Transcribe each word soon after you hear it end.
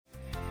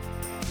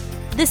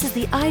This is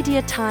the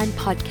Idea Time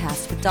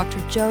podcast with Dr.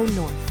 Joe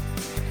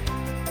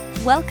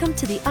North. Welcome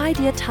to the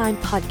Idea Time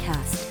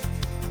podcast.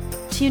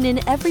 Tune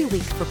in every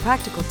week for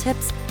practical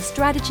tips,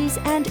 strategies,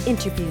 and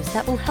interviews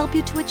that will help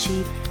you to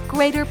achieve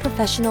greater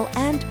professional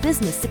and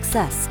business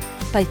success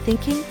by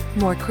thinking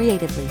more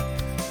creatively.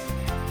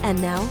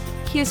 And now,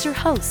 here's your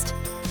host,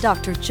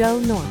 Dr. Joe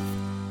North.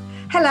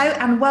 Hello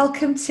and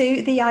welcome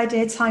to the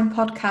Idea Time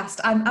podcast.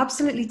 I'm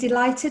absolutely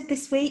delighted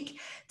this week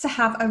to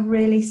have a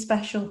really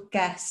special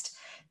guest.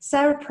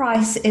 Sarah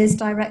Price is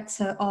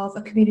director of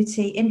a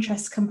community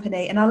interest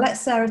company, and I'll let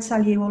Sarah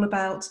tell you all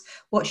about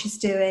what she's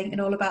doing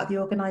and all about the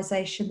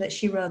organisation that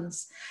she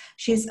runs.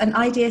 She's an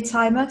Idea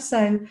Timer,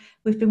 so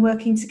we've been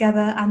working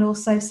together, and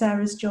also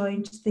Sarah's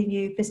joined the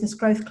new Business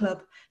Growth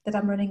Club that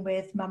I'm running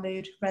with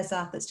Mahmood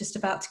Reza that's just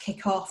about to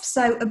kick off.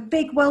 So a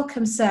big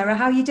welcome, Sarah.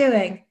 How are you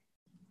doing?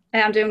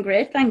 I'm doing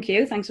great, thank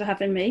you. Thanks for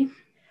having me.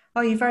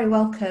 Oh, you're very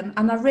welcome.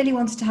 And I really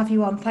wanted to have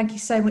you on. Thank you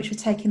so much for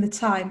taking the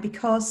time,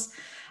 because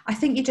I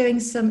think you're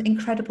doing some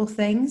incredible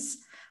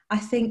things. I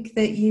think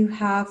that you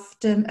have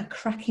done a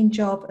cracking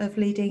job of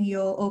leading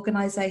your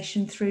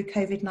organisation through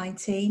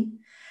COVID-19,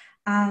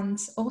 and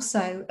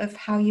also of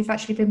how you've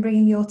actually been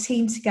bringing your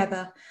team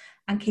together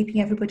and keeping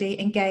everybody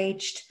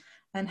engaged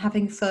and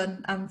having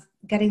fun and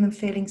getting them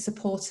feeling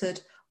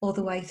supported all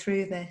the way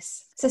through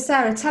this. So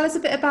Sarah, tell us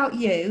a bit about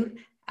you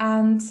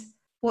and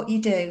what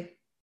you do.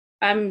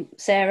 I'm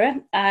Sarah,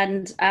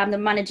 and I'm the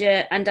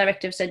manager and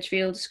director of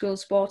Sedgefield School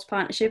Sports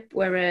Partnership.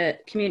 We're a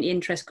community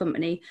interest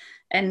company,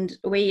 and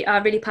we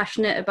are really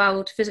passionate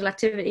about physical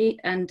activity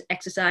and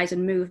exercise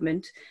and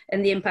movement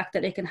and the impact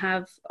that it can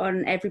have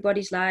on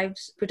everybody's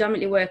lives.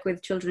 Predominantly work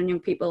with children and young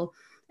people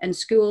and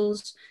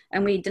schools,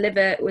 and we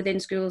deliver within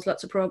schools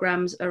lots of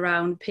programs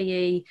around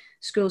PE,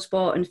 school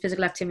sport and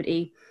physical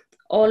activity.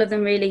 All of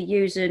them really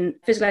using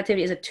physical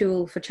activity as a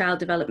tool for child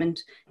development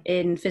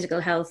in physical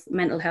health,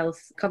 mental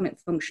health,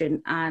 cognitive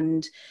function,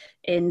 and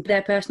in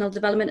their personal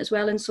development as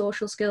well, and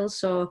social skills.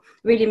 So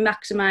really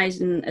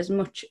maximising as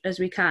much as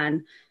we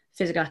can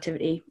physical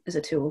activity as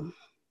a tool.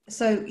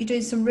 So you're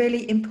doing some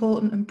really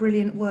important and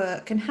brilliant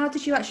work. And how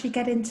did you actually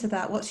get into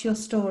that? What's your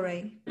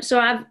story? So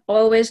I've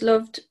always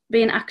loved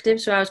being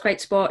active. So I was quite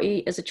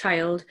sporty as a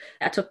child.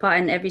 I took part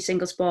in every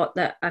single sport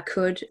that I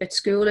could at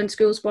school, and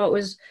school sport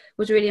was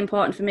really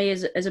important for me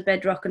as a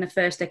bedrock and a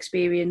first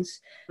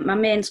experience. My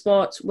main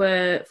sports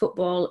were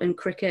football and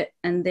cricket,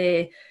 and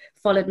they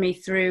followed me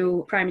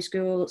through primary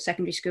school,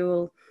 secondary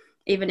school,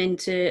 even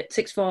into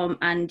sixth form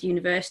and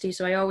university.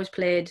 So I always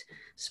played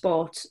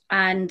sport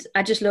and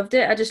I just loved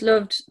it. I just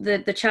loved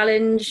the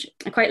challenge.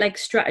 I quite like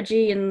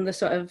strategy and the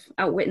sort of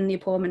outwitting the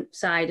opponent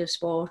side of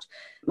sport.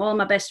 All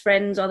my best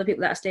friends, all the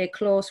people that I stay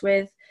close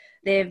with,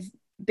 they've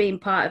been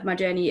part of my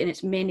journey, and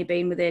it's mainly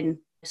been within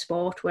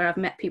sport where I've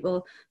met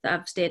people that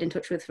I've stayed in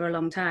touch with for a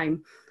long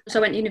time. So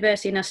I went to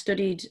university and I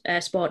studied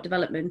sport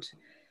development,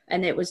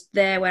 and it was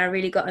there where I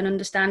really got an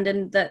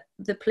understanding that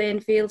the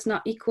playing field's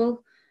not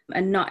equal.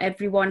 And not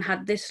everyone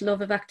had this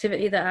love of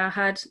activity that I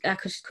had. I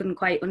just couldn't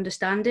quite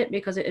understand it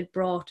because it had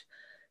brought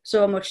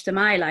so much to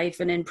my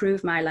life and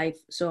improved my life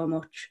so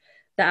much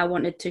that I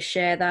wanted to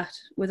share that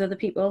with other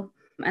people.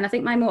 And I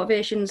think my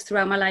motivations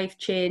throughout my life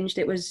changed.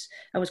 I was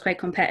quite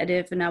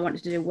competitive and I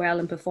wanted to do well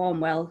and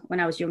perform well when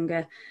I was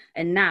younger.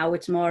 And now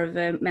it's more of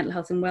a mental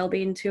health and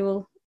wellbeing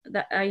tool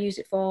that I use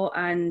it for,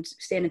 and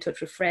staying in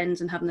touch with friends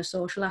and having the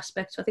social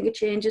aspect. So I think it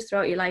changes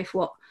throughout your life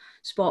what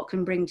sport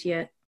can bring to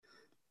you.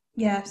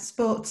 Yeah,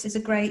 sports is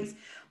a great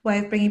way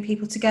of bringing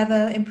people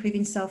together,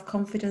 improving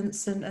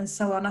self-confidence and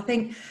so on. I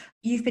think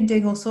you've been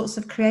doing all sorts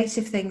of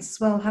creative things as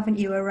well, haven't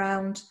you,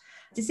 around,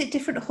 is it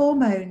different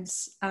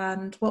hormones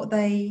and what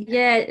they...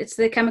 Yeah, it's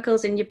the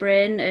chemicals in your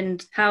brain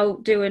and how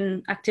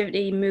doing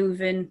activity,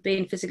 moving,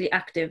 being physically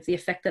active, the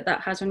effect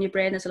that has on your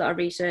brain. There's a lot of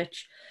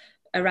research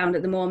around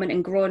at the moment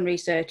and growing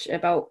research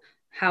about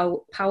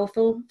how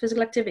powerful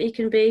physical activity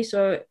can be.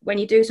 So when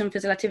you do some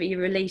physical activity, you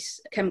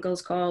release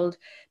chemicals called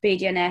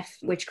BDNF,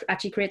 which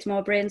actually creates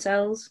more brain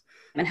cells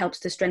and helps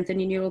to strengthen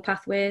your neural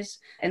pathways.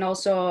 And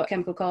also a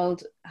chemical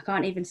called, I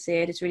can't even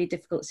say it, it's really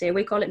difficult to say.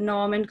 We call it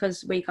Norman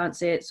because we can't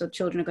say it, so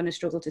children are going to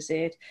struggle to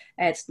say it.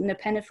 It's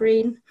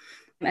norepinephrine,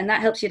 and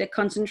that helps you to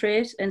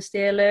concentrate and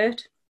stay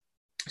alert.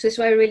 So this is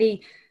why I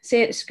really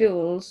say to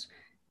schools,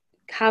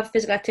 have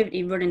physical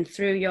activity running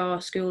through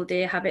your school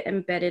day, have it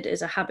embedded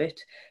as a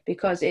habit,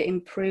 because it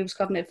improves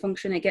cognitive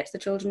function. It gets the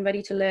children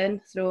ready to learn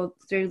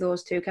through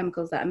those two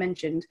chemicals that I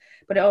mentioned,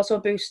 but it also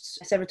boosts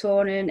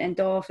serotonin,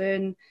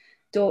 endorphin,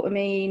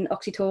 dopamine,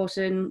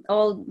 oxytocin,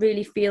 all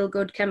really feel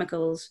good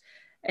chemicals.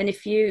 And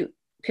if you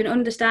can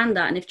understand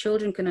that, and if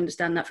children can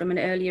understand that from an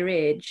earlier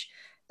age,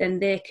 then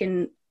they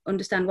can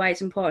understand why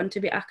it's important to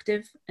be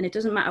active. And it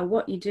doesn't matter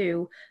what you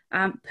do.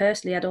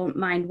 Personally, I don't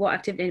mind what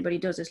activity anybody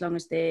does as long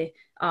as they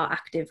are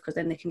active, because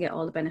then they can get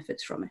all the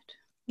benefits from it.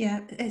 Yeah,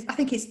 I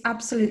think it's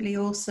absolutely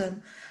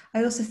awesome.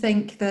 I also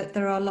think that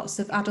there are lots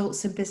of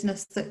adults in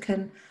business that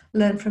can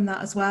learn from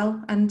that as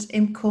well, and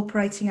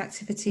incorporating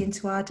activity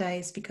into our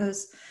days,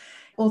 because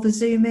all the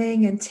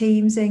Zooming and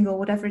Teamsing or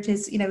whatever it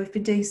is, we've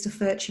been doing stuff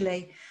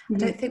virtually. I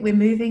don't think we're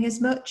moving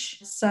as much.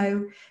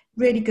 So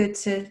really good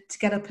to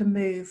get up and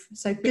move.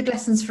 So good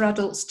lessons for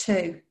adults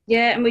too.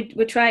 Yeah, and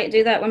we try to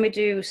do that when we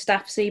do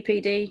staff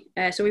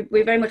CPD. So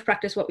we very much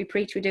practice what we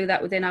preach. We do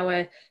that within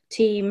our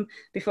team.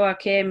 Before I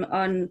came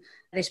on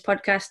this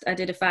podcast, I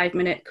did a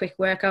 5-minute quick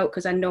workout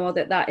because I know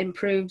that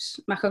improves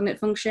my cognitive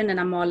function and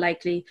I'm more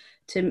likely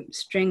to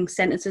string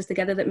sentences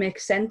together that make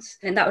sense.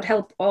 And that would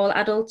help all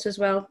adults as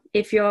well.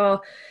 If you're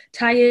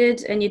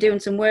tired and you're doing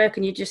some work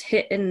and you're just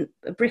hitting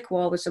a brick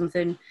wall with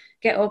something,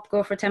 get up,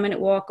 go for a 10-minute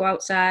walk, go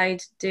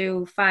outside,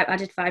 I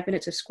did 5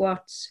 minutes of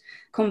squats,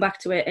 come back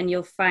to it, and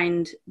you'll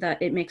find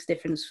that it makes a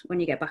difference when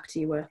you get back to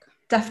your work.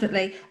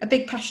 Definitely. A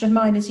big passion of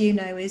mine, as you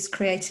know, is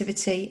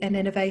creativity and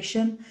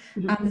innovation.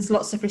 And there's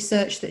lots of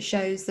research that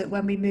shows that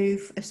when we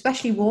move,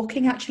 especially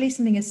walking, actually,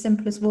 something as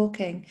simple as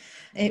walking,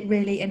 it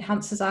really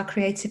enhances our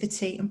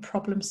creativity and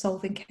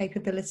problem-solving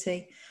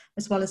capability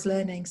as well as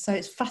learning. So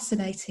it's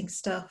fascinating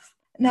stuff.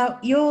 Now,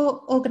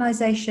 your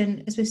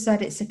organisation, as we've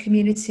said, it's a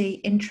community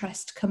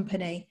interest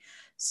company.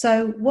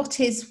 So what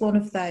is one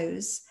of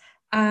those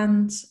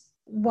and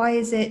why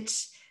is it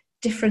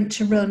different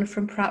to run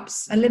from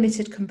perhaps a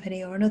limited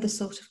company or another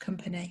sort of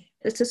company?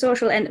 It's a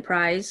social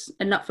enterprise,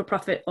 a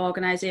not-for-profit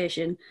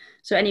organisation.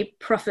 So any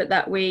profit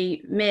that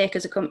we make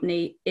as a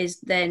company is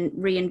then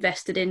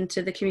reinvested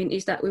into the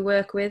communities that we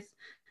work with.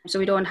 So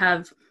we don't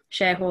have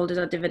shareholders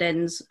or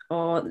dividends,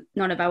 or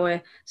none of our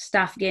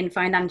staff gain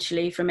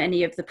financially from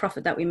any of the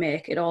profit that we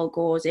make. It all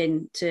goes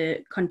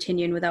into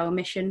continuing with our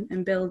mission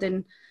and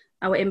building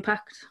our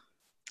impact.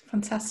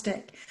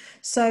 Fantastic.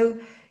 So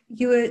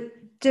you were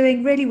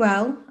doing really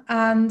well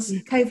and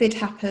COVID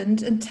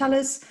happened, and tell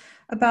us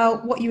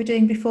about what you were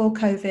doing before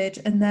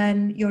COVID and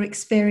then your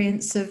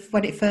experience of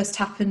when it first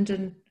happened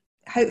and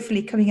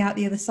hopefully coming out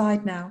the other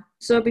side now.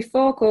 So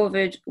before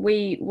COVID,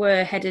 we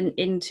were heading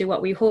into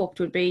what we hoped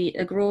would be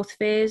a growth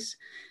phase.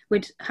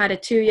 We'd had a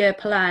 2-year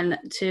plan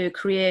to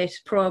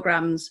create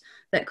programs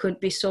that could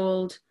be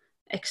sold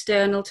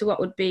external to what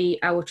would be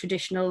our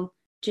traditional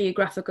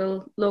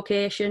geographical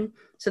location.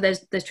 So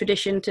there's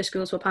tradition to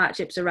Schools for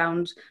Partnerships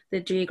around the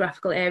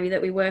geographical area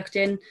that we worked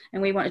in,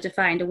 and we wanted to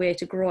find a way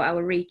to grow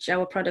our reach.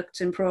 Our products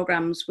and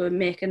programs were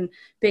making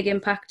big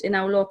impact in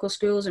our local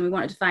schools, and we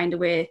wanted to find a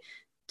way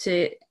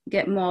to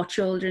get more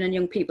children and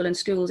young people in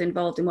schools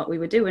involved in what we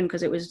were doing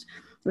because it was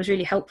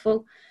really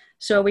helpful.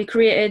 So we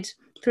created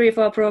 3 or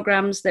 4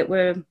 programs that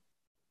were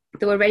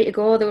ready to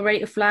go, they were ready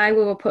to fly.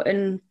 We were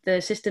putting the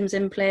systems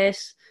in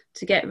place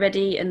to get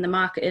ready and the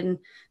marketing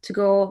to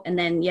go, and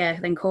then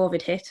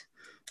COVID hit,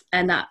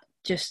 and that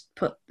just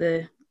put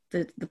the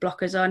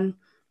blockers on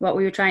what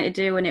we were trying to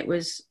do, and it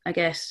was, I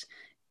guess,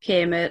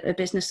 came a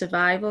business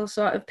survival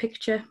sort of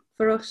picture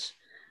for us.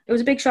 It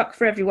was a big shock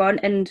for everyone,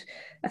 and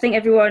I think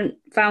everyone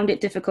found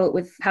it difficult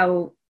with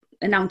how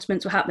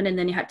announcements were happening, and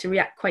then you had to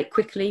react quite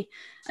quickly.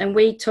 And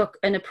we took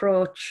an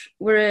approach.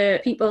 We're a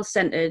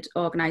people-centred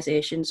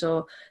organisation,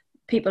 so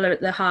people are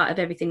at the heart of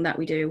everything that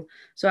we do.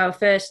 So our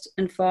first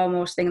and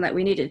foremost thing that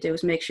we needed to do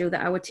was make sure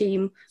that our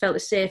team felt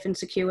as safe and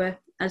secure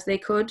as they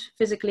could,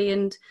 physically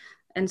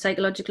and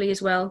psychologically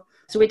as well.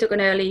 So we took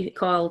an early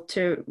call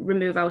to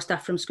remove our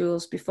staff from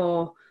schools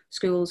before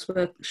schools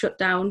were shut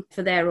down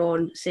for their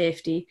own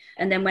safety.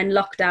 And then when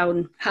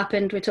lockdown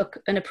happened, we took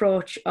an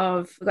approach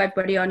of got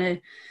everybody on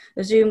a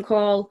Zoom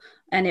call,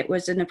 and it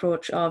was an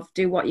approach of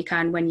do what you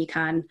can when you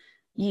can.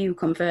 You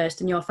come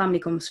first and your family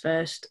comes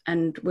first,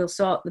 and we'll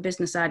sort the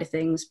business side of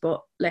things,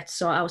 but let's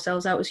sort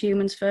ourselves out as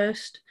humans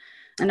first.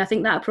 And I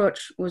think that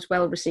approach was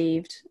well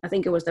received. I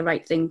think it was the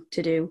right thing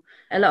to do.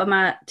 A lot of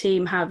my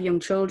team have young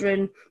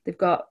children. They've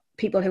got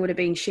people who would have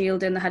been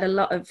shielding. They had a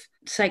lot of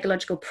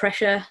psychological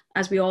pressure,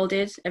 as we all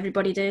did,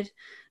 everybody did.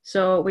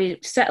 So we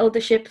settled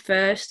the ship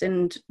first,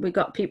 and we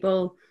got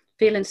people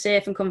feeling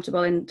safe and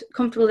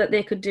comfortable that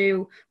they could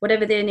do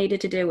whatever they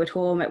needed to do at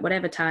home at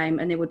whatever time,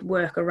 and they would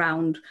work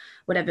around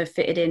whatever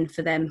fitted in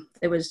for them.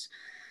 There was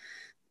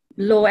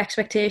low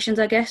expectations,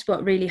 I guess,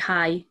 but really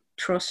high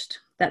trust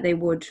that they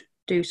would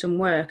do some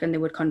work and they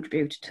would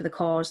contribute to the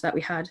cause that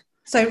we had.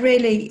 So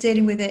really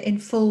dealing with it in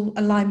full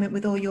alignment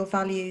with all your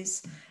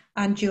values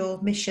and your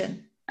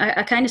mission.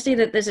 I kind of see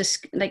that there's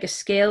a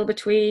scale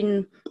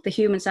between the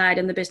human side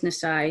and the business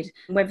side.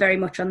 We're very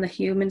much on the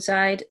human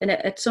side. And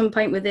at some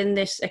point within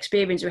this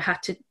experience, we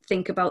had to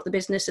think about the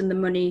business and the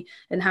money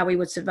and how we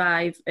would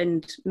survive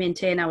and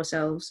maintain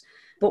ourselves.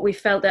 But we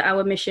felt that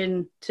our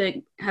mission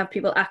to have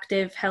people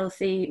active,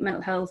 healthy,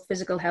 mental health,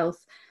 physical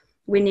health,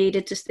 we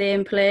needed to stay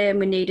in play and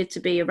we needed to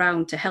be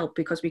around to help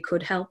because we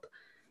could help.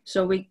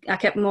 So I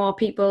kept more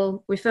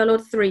people. We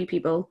furloughed 3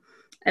 people.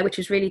 Which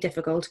was really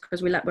difficult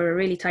because we're a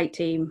really tight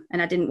team,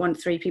 and I didn't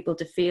want 3 people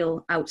to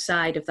feel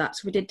outside of that.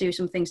 So we did do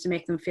some things to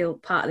make them feel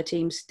part of the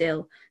team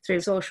still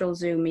through social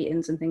Zoom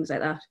meetings and things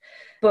like that.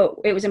 But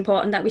it was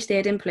important that we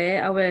stayed in play.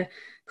 Our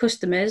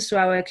customers, so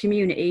our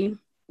community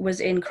was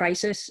in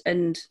crisis,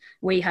 and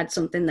we had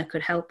something that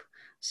could help.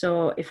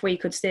 So if we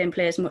could stay in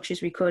play as much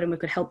as we could and we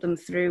could help them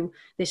through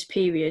this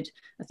period,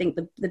 I think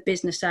the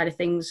business side of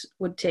things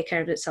would take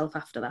care of itself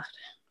after that.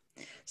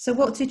 So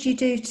what did you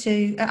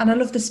do and I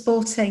love the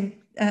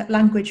sporting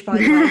language, by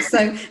the way.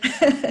 So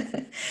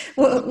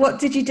what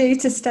did you do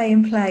to stay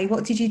in play?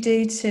 What did you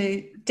do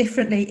to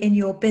differently in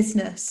your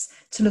business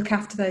to look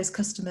after those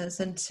customers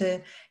and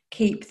to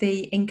keep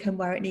the income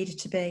where it needed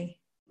to be?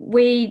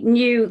 We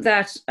knew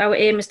that our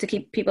aim is to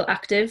keep people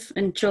active,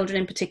 and children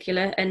in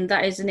particular, and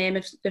that is the aim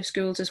of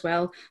schools as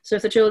well. So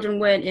if the children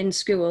weren't in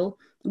school,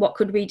 what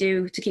could we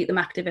do to keep them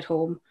active at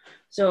home?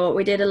 So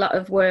we did a lot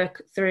of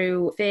work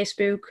through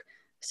Facebook,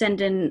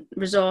 sending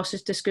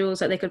resources to schools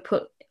that they could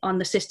put on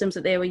the systems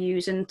that they were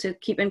using to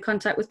keep in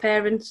contact with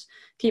parents,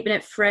 keeping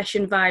it fresh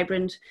and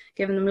vibrant,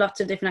 giving them lots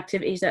of different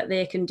activities that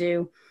they can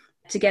do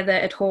together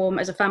at home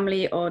as a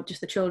family or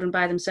just the children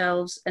by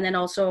themselves, and then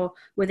also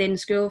within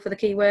school for the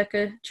key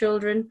worker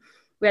children.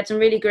 We had some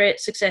really great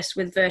success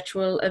with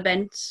virtual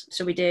events.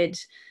 So we did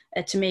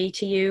a To Me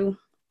To You,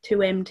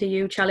 2M to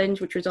You challenge,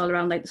 which was all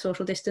around like the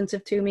social distance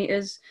of 2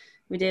 meters.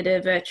 We did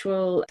a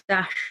virtual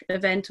dash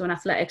event or an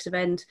athletics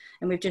event,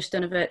 and we've just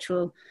done a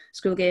virtual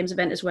school games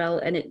event as well.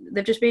 And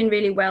they've just been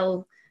really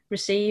well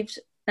received.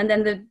 And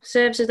then the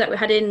services that we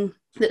had in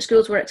that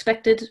schools were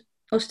expected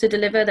us to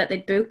deliver, that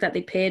they'd booked, that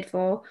they paid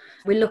for,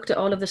 we looked at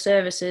all of the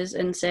services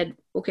and said,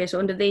 okay, so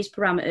under these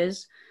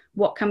parameters,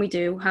 what can we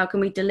do? How can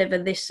we deliver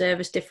this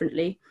service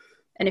differently?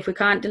 And if we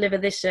can't deliver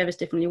this service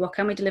differently, what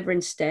can we deliver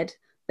instead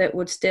that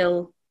would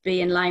still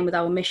be in line with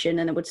our mission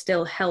and it would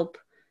still help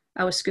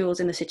our schools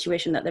in the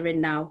situation that they're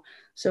in now?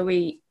 So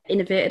we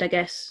innovated, I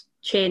guess,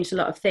 changed a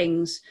lot of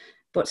things,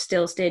 but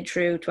still stayed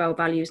true to our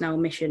values and our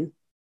mission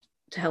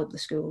to help the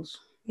schools.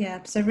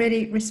 Yeah, so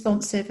really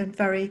responsive and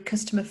very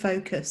customer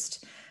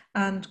focused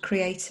and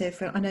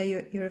creative. I know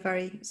you're a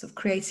very sort of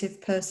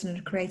creative person and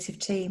a creative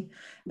team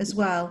as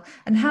well.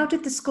 And how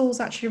did the schools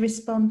actually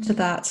respond to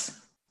that?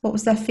 What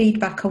was their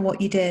feedback on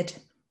what you did?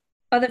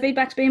 Oh, the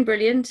feedback's been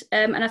brilliant.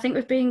 And I think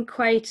we've been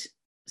quite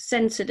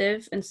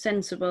sensitive and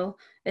sensible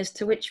as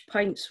to which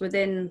points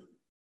within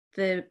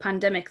the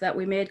pandemic that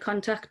we made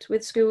contact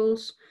with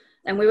schools.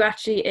 And we were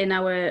actually in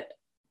our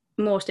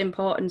most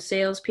important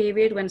sales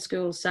period when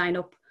schools sign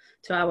up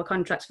to our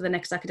contracts for the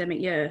next academic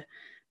year.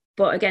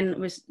 But again, it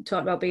was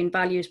talked about being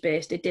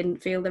values-based. It didn't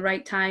feel the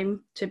right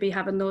time to be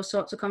having those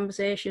sorts of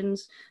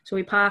conversations. So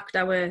we parked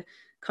our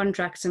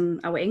contracts and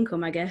our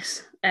income, I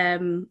guess,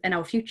 and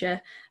our future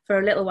for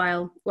a little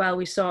while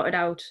we sorted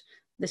out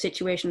the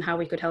situation, how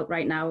we could help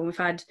right now. And we've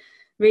had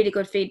really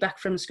good feedback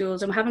from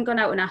schools, and we haven't gone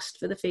out and asked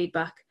for the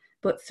feedback,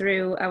 but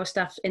through our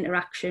staff's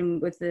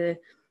interaction with the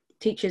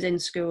teachers in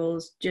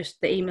schools,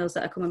 just the emails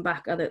that are coming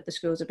back are that the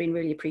schools have been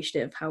really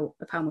appreciative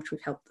of how much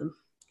we've helped them.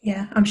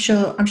 Yeah, I'm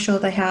sure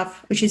they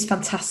have, which is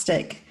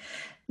fantastic.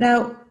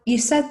 Now, you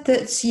said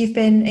that you've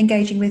been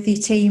engaging with your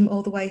team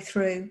all the way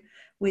through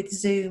with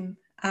Zoom.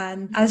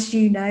 And as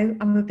you know,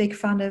 I'm a big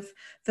fan of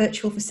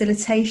virtual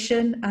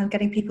facilitation and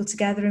getting people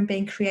together and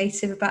being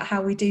creative about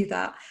how we do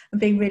that and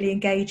being really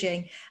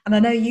engaging. And I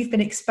know you've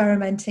been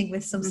experimenting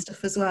with some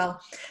stuff as well.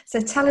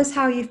 So tell us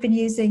how you've been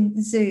using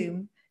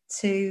Zoom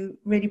to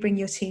really bring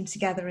your team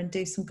together and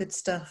do some good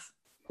stuff.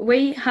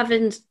 We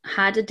haven't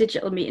had a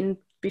digital meeting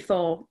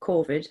before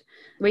COVID.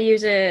 We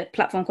use a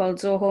platform called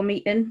Zoho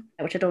Meeting,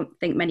 which I don't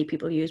think many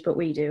people use, but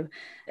we do.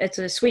 It's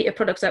a suite of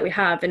products that we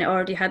have, and it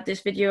already had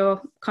this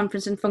video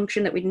conferencing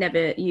function that we'd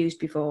never used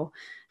before.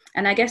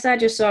 And I guess I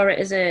just saw it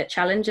as a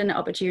challenge and an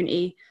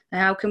opportunity.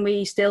 How can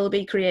we still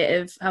be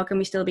creative? How can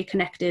we still be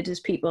connected as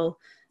people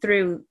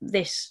through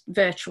this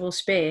virtual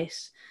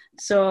space?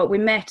 So we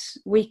met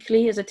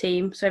weekly as a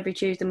team. So every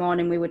Tuesday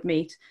morning we would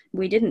meet.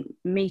 We didn't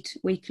meet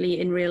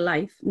weekly in real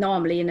life.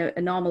 Normally in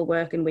a normal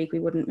working week, we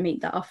wouldn't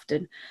meet that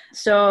often.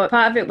 So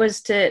part of it was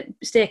to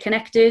stay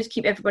connected,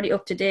 keep everybody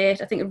up to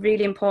date. I think a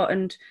really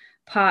important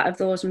part of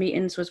those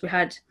meetings was we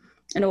had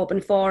an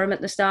open forum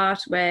at the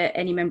start where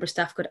any member of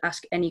staff could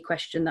ask any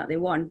question that they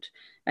want.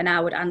 And I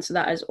would answer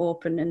that as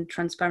open and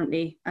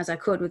transparently as I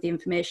could with the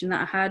information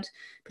that I had,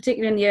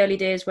 particularly in the early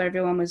days where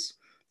everyone was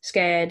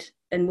scared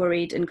and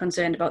worried and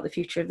concerned about the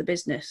future of the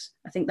business.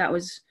 I think that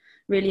was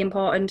really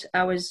important.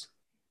 I was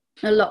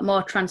a lot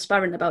more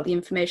transparent about the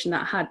information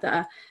that I had that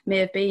I may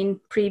have been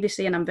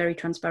previously, and I'm very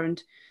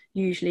transparent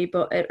usually,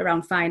 but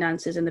around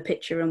finances and the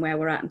picture and where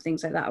we're at and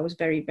things like that, I was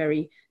very,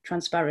 very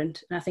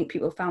transparent. And I think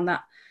people found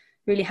that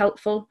really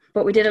helpful.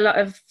 But we did a lot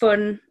of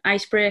fun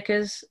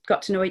icebreakers,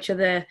 got to know each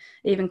other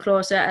even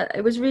closer.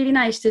 It was really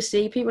nice to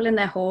see people in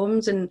their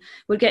homes, and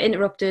we'd get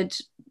interrupted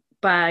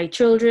by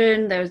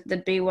children.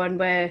 There'd be one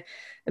where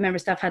a member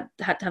of staff had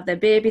to have their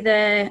baby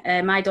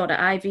there. My daughter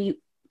Ivy,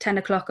 10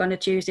 o'clock on a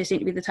Tuesday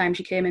seemed to be the time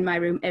she came in my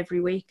room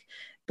every week.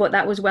 But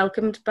that was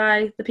welcomed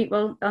by the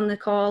people on the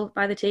call,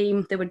 by the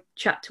team. They would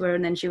chat to her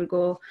and then she would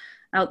go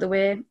out the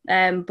way.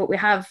 But we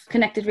have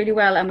connected really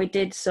well, and we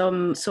did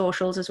some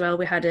socials as well.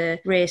 We had a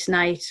race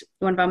night.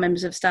 One of our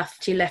members of staff,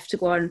 she left to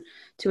go on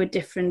to a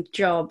different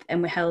job,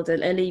 and we held a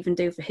leave and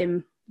do for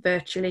him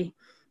virtually.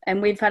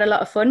 And we've had a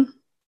lot of fun.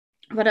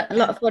 We've had a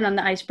lot of fun on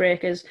the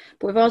icebreakers,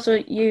 but we've also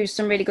used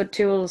some really good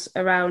tools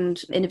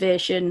around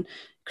innovation,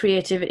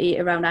 creativity,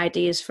 around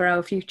ideas for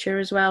our future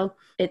as well.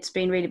 It's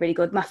been really, really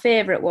good. My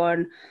favourite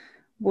one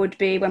would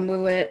be when we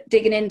were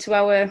digging into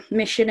our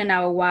mission and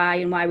our why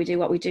and why we do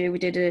what we do. We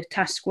did a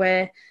task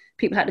where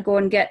people had to go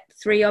and get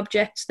 3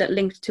 objects that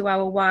linked to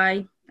our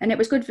why. And it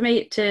was good for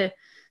me to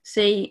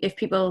see if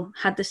people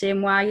had the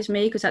same why as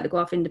me, because I had to go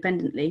off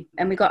independently.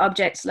 And we got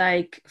objects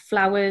like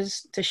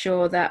flowers to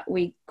show that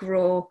we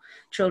grow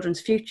children's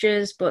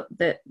futures, but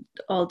that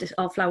all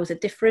flowers are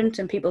different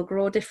and people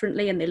grow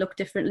differently and they look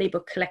differently,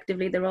 but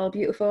collectively they're all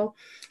beautiful.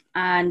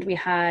 And we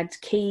had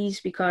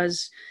keys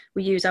because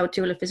we use our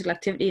tool of physical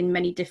activity in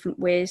many different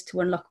ways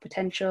to unlock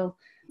potential.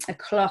 A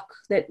clock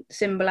that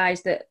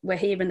symbolised that we're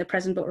here in the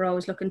present, but we're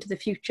always looking to the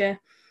future.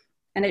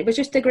 And it was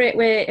just a great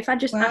way. If I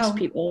just asked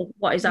people,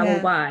 what is our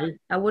why,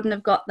 I wouldn't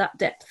have got that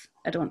depth,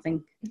 I don't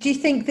think. Do you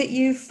think that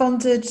you've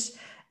bonded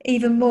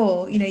even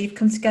more? You know, you've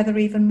come together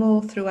even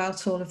more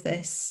throughout all of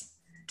this,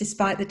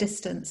 despite the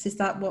distance? Is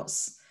that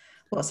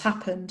what's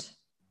happened?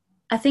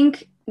 I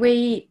think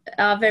we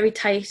are very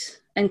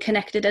tight and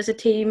connected as a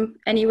team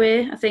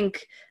anyway. I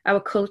think our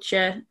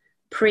culture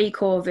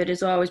pre-COVID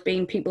has always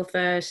been people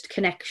first,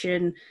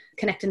 connecting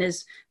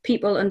as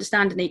people,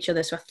 understanding each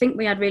other. So I think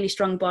we had really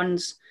strong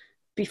bonds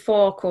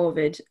before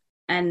COVID,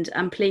 and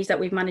I'm pleased that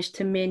we've managed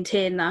to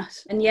maintain that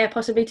and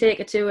possibly take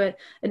it to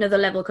another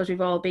level, because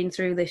we've all been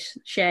through this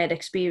shared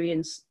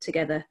experience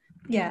together.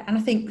 Yeah, and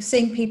I think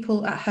seeing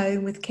people at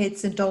home with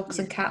kids and dogs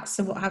and cats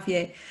and what have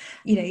you,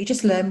 you know, you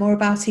just learn more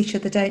about each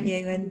other, don't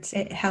you? And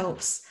it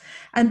helps.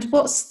 And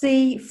what's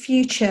the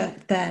future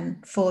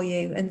then for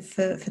you and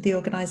for the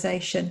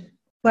organisation?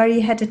 Where are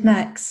you headed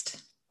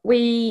next?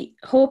 We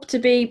hope to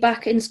be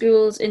back in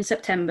schools in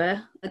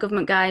September. The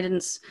government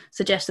guidance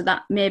suggests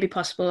that may be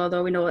possible,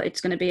 although we know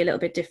it's going to be a little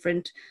bit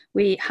different.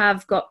 We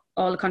have got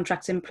all the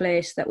contracts in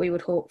place that we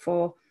would hope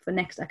for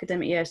next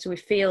academic year. So we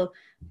feel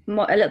a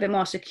little bit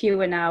more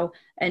secure now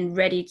and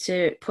ready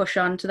to push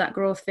on to that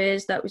growth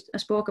phase that I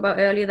spoke about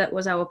earlier. That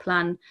was our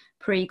plan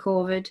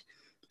pre-COVID.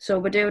 So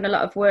we're doing a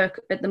lot of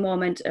work at the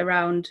moment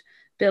around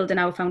building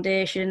our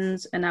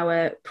foundations and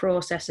our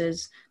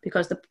processes,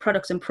 because the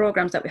products and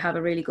programs that we have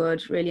are really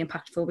good, really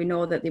impactful. We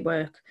know that they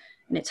work,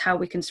 and it's how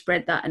we can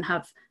spread that and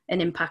have an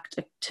impact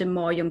to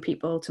more young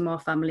people, to more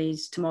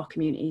families, to more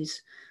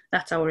communities.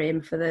 That's our aim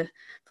for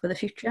the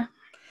future.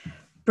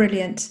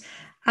 Brilliant.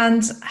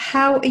 And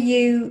how are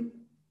you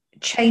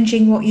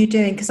changing what you're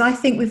doing? Because I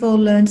think we've all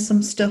learned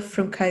some stuff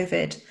from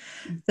COVID,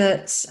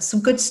 that's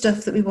some good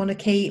stuff that we want to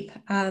keep,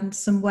 and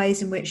some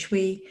ways in which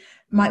we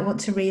might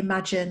want to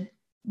reimagine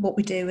what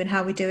we do and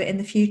how we do it in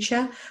the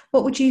future.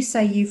 What would you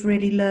say you've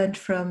really learned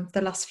from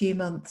the last few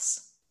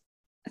months?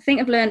 I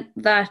think I've learned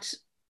that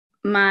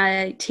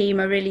my team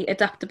are really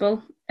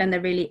adaptable and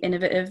they're really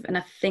innovative, and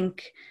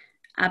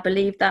I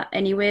believe that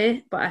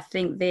anyway, but I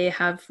think they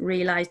have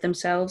realised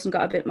themselves and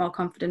got a bit more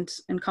confidence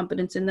and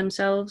competence in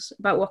themselves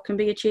about what can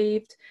be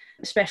achieved,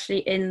 especially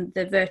in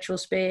the virtual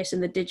space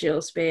and the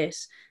digital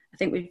space. I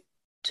think we've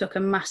took a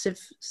massive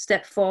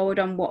step forward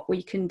on what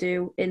we can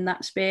do in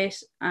that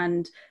space,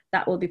 and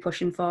that will be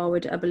pushing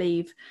forward, I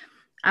believe.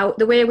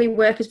 The way we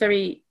work is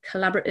very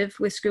collaborative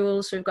with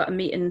schools. So we've got a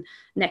meeting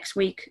next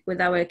week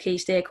with our key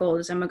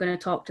stakeholders, and we're going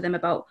to talk to them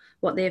about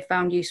what they've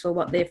found useful,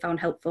 what they've found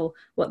helpful,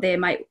 what they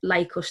might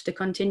like us to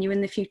continue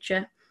in the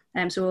future.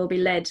 So we'll be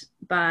led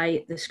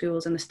by the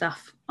schools and the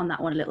staff on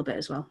that one a little bit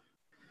as well.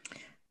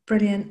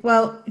 Brilliant.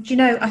 Well, do you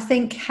know, I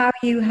think how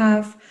you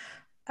have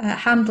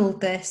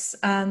handled this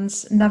and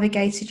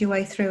navigated your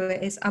way through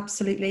it is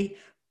absolutely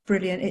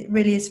brilliant. It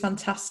really is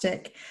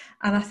fantastic.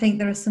 And I think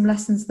there are some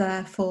lessons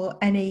there for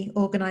any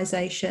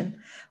organisation,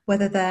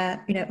 whether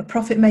they're, you know, a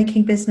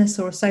profit-making business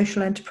or a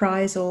social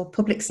enterprise or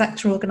public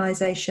sector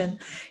organisation.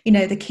 You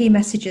know, the key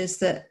messages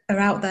that are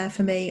out there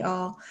for me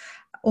are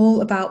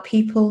all about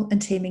people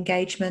and team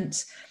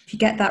engagement. If you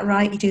get that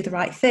right, you do the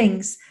right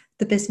things,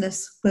 the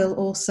business will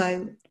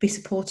also be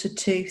supported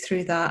too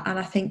through that. And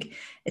I think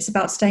it's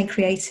about staying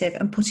creative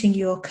and putting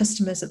your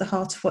customers at the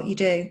heart of what you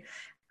do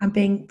and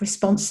being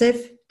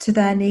responsive to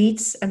their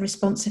needs and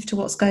responsive to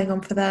what's going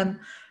on for them,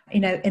 you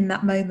know, in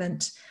that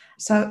moment.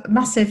 So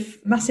massive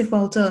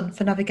well done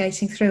for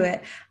navigating through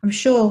it. I'm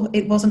sure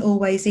it wasn't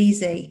always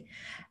easy.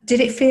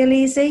 Did it feel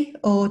easy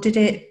or did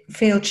it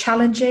feel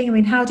challenging? I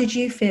mean, how did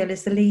you feel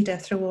as the leader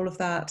through all of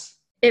that?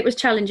 It was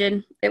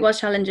challenging. There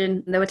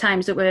were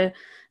times that were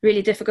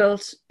really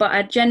difficult, but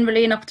I'm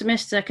generally an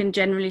optimist. I can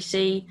generally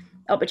see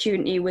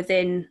opportunity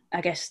within,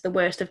 I guess, the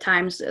worst of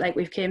times like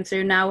we've came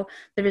through now.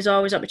 There is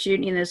always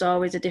opportunity, and there's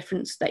always a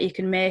difference that you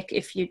can make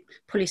if you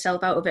pull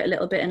yourself out of it a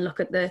little bit and look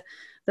at the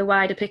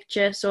wider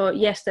picture. So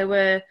yes, there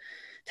were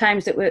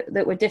times that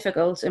were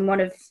difficult, and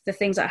one of the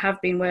things that I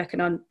have been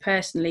working on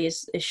personally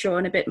is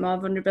showing a bit more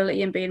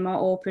vulnerability and being more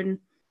open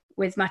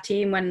with my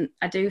team when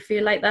I do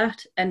feel like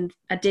that. And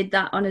I did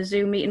that on a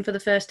Zoom meeting for the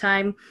first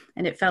time,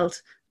 and it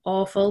felt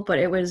awful, but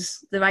it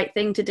was the right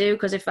thing to do,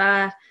 because if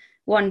I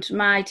want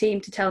my team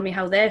to tell me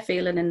how they're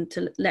feeling and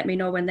to let me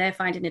know when they're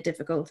finding it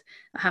difficult,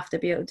 I have to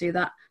be able to do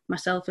that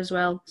myself as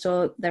well.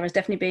 So there has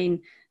definitely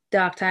been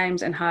dark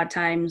times and hard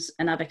times,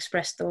 and I've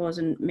expressed those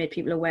and made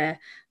people aware.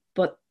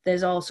 but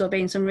there's also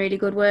been some really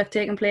good work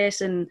taking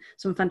place and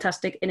some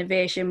fantastic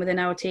innovation within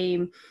our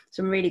team,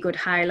 some really good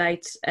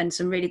highlights and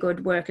some really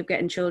good work of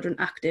getting children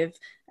active.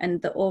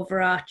 And the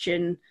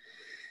overarching,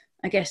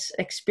 I guess,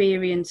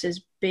 experience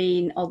has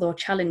been, although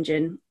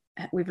challenging,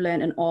 we've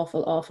learned an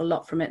awful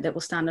lot from it that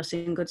will stand us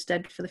in good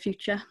stead for the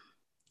future.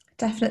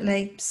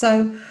 Definitely.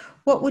 So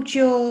what would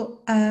your,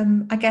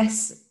 I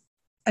guess,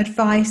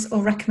 advice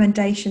or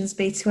recommendations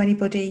be to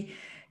anybody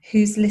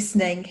who's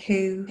listening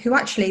who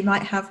actually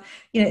might have,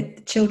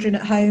 children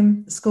at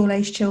home,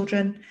 school-age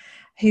children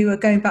who are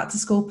going back to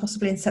school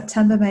possibly in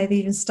September, maybe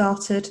even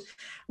started?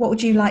 What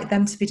would you like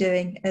them to be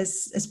doing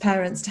as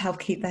parents to help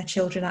keep their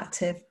children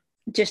active?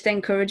 Just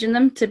encouraging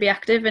them to be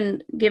active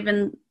and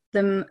giving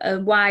them a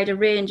wider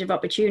range of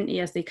opportunity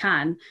as they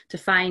can to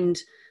find.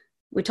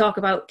 We talk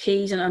about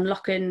keys and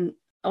unlocking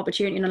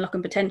opportunity and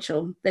unlocking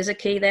potential. There's a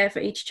key there for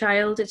each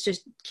child. It's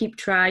just keep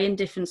trying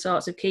different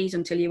sorts of keys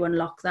until you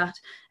unlock that.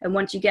 And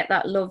once you get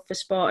that love for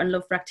sport and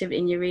love for activity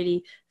and you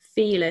really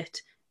feel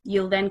it,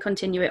 you'll then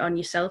continue it on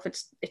yourself.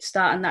 It's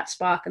starting that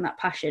spark and that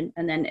passion,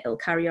 and then it'll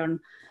carry on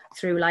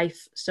through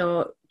life.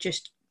 So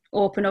just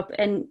open up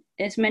and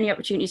as many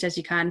opportunities as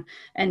you can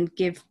and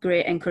give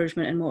great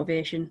encouragement and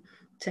motivation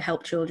to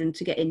help children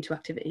to get into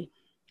activity.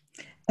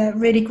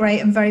 Really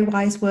great and very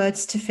wise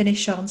words to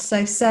finish on.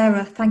 So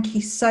Sarah, thank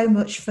you so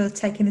much for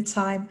taking the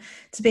time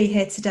to be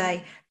here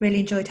today. Really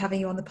enjoyed having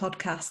you on the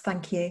podcast.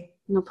 Thank you.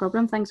 No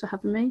problem. Thanks for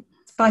having me.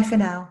 Bye for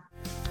now.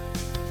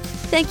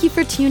 Thank you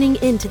for tuning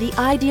in to the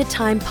Idea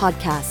Time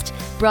podcast,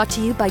 brought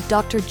to you by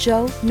Dr.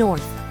 Joe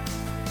North.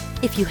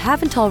 If you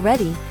haven't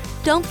already,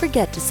 don't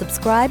forget to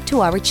subscribe to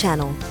our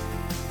channel.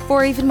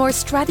 For even more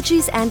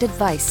strategies and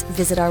advice,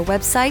 visit our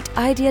website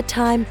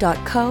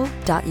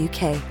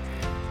ideatime.co.uk.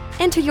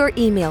 Enter your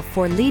email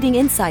for leading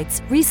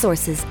insights,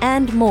 resources,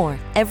 and more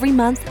every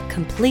month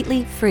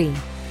completely free.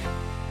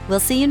 We'll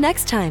see you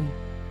next time.